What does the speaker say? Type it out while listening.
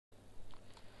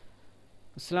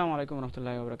Assalamu alaikum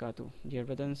warahmatullahi wabarakatuh. Dear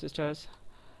brothers and sisters,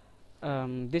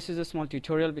 this is a small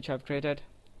tutorial which I've created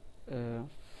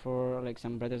for like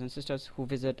some brothers and sisters who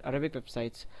visit Arabic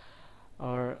websites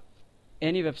or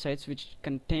any websites which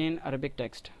contain Arabic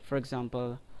text. For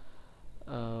example,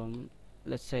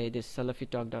 let's say this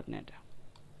salafitalk.net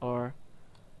or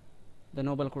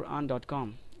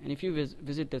thenoblequran.com. And if you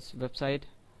visit this website,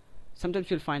 sometimes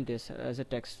you'll find this as a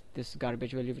text, this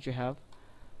garbage value which you have.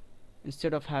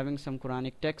 Instead of having some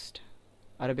Quranic text,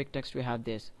 Arabic text, we have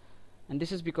this, and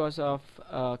this is because of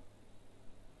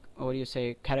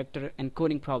character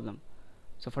encoding problem.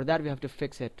 So for that we have to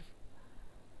fix it.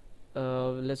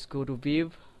 Let's go to view,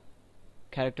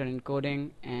 character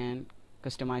encoding, and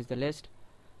customize the list,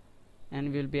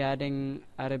 and we'll be adding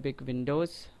Arabic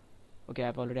windows. Okay,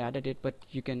 I've already added it, but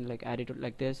you can like add it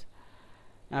like this.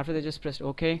 After that, just press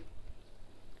OK,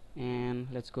 and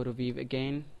let's go to view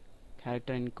again,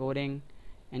 character encoding,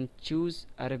 and choose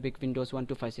Arabic Windows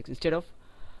 1256 instead of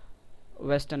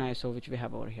Western ISO which we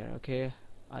have over here. Okay,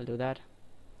 I'll do that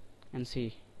and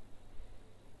see.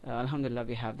 Alhamdulillah,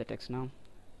 we have the text now,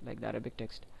 like the Arabic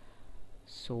text.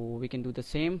 So we can do the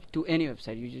same to any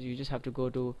website. You just have to go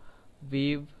to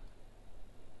view,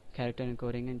 character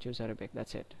encoding, and choose Arabic.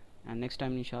 That's it. And next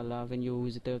time, inshallah, when you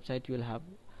visit the website, you will have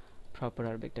proper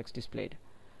Arabic text displayed.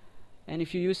 And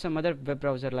if you use some other web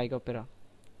browser like Opera,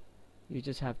 you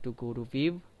just have to go to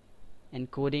view,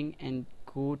 encoding, and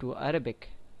go to Arabic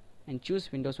and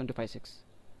choose Windows 1256.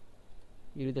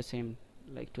 You do the same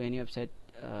like to any website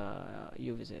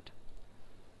you visit.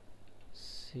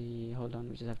 See, hold on,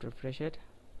 we just have to refresh it.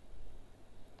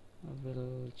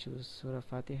 We'll choose Surah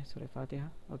Fatiha.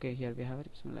 Okay, here we have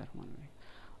it. Bismillahirrahmanirrahim.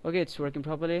 Okay, it's working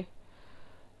properly.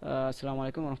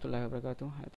 Assalamu alaikum warahmatullahi wabarakatuh.